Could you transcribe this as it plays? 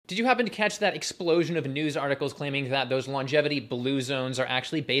Did you happen to catch that explosion of news articles claiming that those longevity blue zones are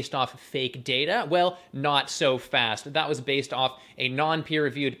actually based off fake data? Well, not so fast. That was based off a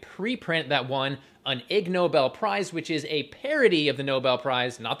non-peer-reviewed preprint that won an Ig Nobel Prize, which is a parody of the Nobel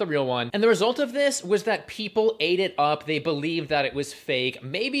Prize, not the real one. And the result of this was that people ate it up. They believed that it was fake,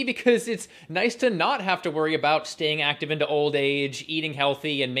 maybe because it's nice to not have to worry about staying active into old age, eating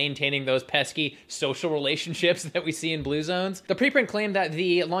healthy, and maintaining those pesky social relationships that we see in blue zones. The preprint claimed that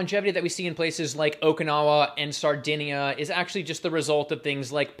the longevity that we see in places like Okinawa and Sardinia is actually just the result of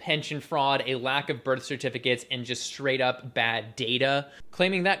things like pension fraud, a lack of birth certificates, and just straight up bad data,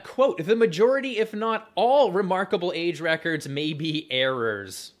 claiming that, quote, the majority, if not all, remarkable age records may be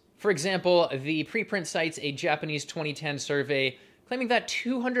errors. For example, the preprint cites a Japanese 2010 survey claiming that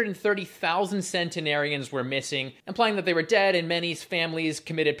 230,000 centenarians were missing, implying that they were dead and many families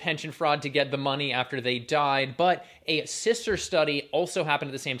committed pension fraud to get the money after they died. But a sister study also happened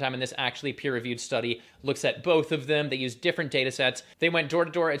at the same time, and this actually peer-reviewed study looks at both of them. They used different data sets. They went door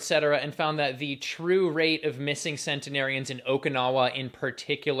to door, etc., and found that the true rate of missing centenarians in Okinawa in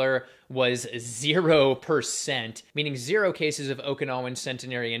particular was 0%, meaning 0 cases of Okinawan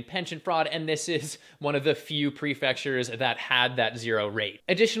centenarian pension fraud, and this is one of the few prefectures that had that 0 rate.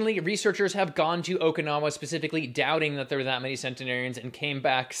 Additionally, researchers have gone to Okinawa specifically doubting that there were that many centenarians and came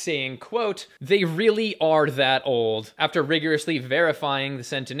back saying, quote, they really are that old. After rigorously verifying the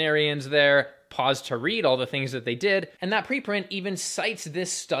centenarians there, paused to read all the things that they did, and that preprint even cites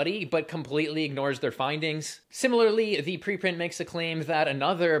this study but completely ignores their findings. Similarly, the preprint makes a claim that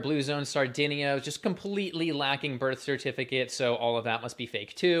another blue zone, Sardinia, is just completely lacking birth certificates, so all of that must be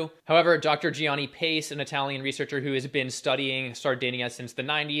fake too. However, Dr. Gianni Pace, an Italian researcher who has been studying Sardinia since the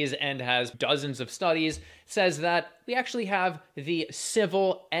 90s and has dozens of studies, says that we actually have the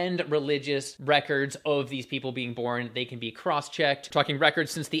civil and religious records of these people being born. They can be cross-checked. Talking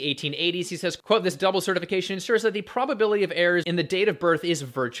records since the 1880s, he says, quote, this double certification ensures that the probability of errors in the date of birth is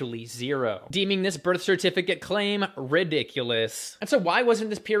virtually 0, deeming this birth certificate claim ridiculous. And so why wasn't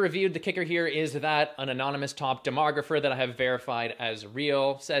this peer-reviewed? The kicker here is that an anonymous top demographer that I have verified as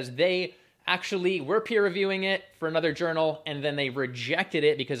real says they actually were peer reviewing it for another journal, and then they rejected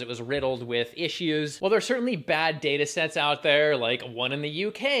it because it was riddled with issues. Well, there's certainly bad data sets out there, like one in the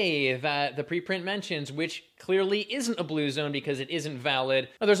UK that the preprint mentions, which clearly isn't a blue zone because it isn't valid.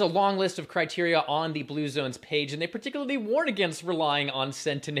 Now, there's a long list of criteria on the blue zones page, and they particularly warn against relying on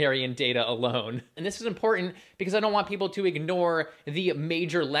centenarian data alone. And this is important because I don't want people to ignore the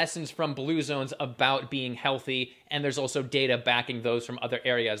major lessons from blue zones about being healthy, and there's also data backing those from other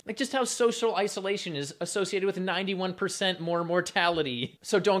areas, like just how social isolation is associated with 91% more mortality.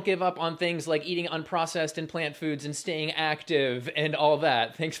 So don't give up on things like eating unprocessed and plant foods and staying active and all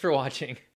that. Thanks for watching.